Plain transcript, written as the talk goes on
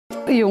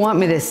You want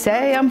me to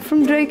say I'm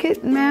from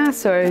Drake,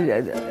 Mass, or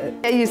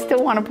you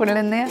still want to put it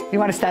in there? You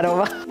want to start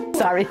over?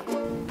 Sorry.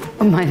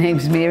 My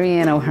name's Mary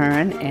Ann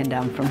O'Hearn, and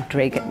I'm from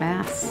Drake,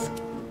 Mass.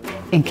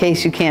 In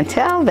case you can't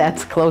tell,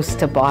 that's close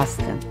to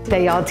Boston.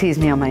 They all tease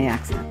me on my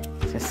accent,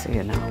 just so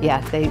you know.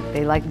 Yeah,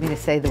 they like me to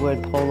say the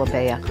word polar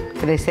bear.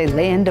 So they say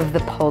land of the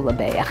polar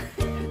bear.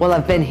 Well,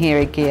 I've been here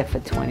at Gare for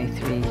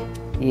 23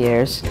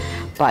 years,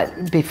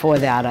 but before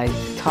that I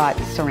taught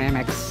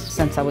ceramics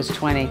since I was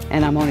 20,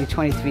 and I'm only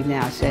 23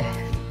 now, so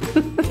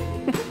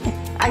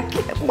I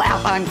can't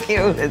laugh on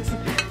cue, it's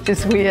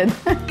just weird.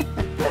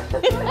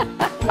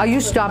 Are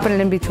you stopping it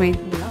in between?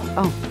 No.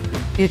 Oh,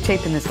 you're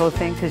taping this whole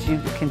thing because you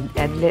can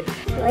edit it?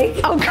 Right.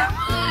 Oh, come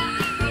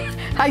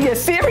on. Are you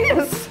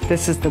serious?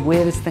 This is the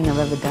weirdest thing I've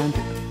ever done.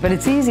 But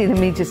it's easy to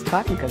me just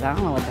talking because I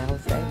don't know what the hell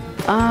to say.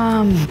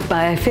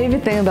 My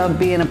favorite thing about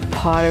being a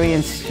pottery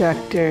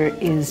instructor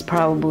is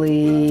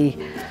probably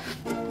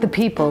the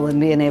people and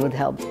being able to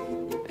help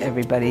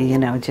everybody, you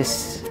know,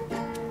 just,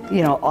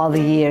 you know, all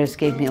the years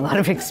gave me a lot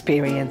of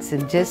experience,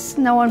 and just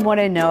knowing what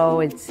I know,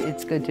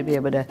 it's good to be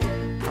able to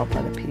help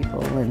other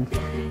people and,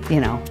 you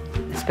know,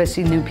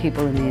 especially new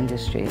people in the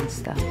industry and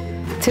stuff.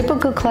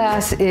 Typical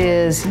class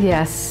is,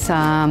 yes,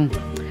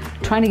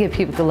 trying to get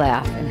people to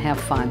laugh and have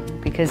fun,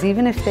 because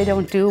even if they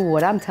don't do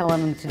what I'm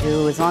telling them to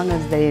do, as long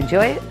as they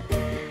enjoy it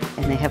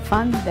and they have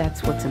fun,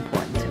 that's what's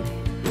important to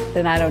me.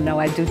 Then I don't know,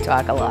 I do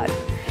talk a lot.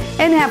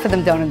 And half of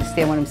them don't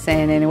understand what I'm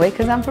saying anyway,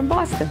 because I'm from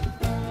Boston.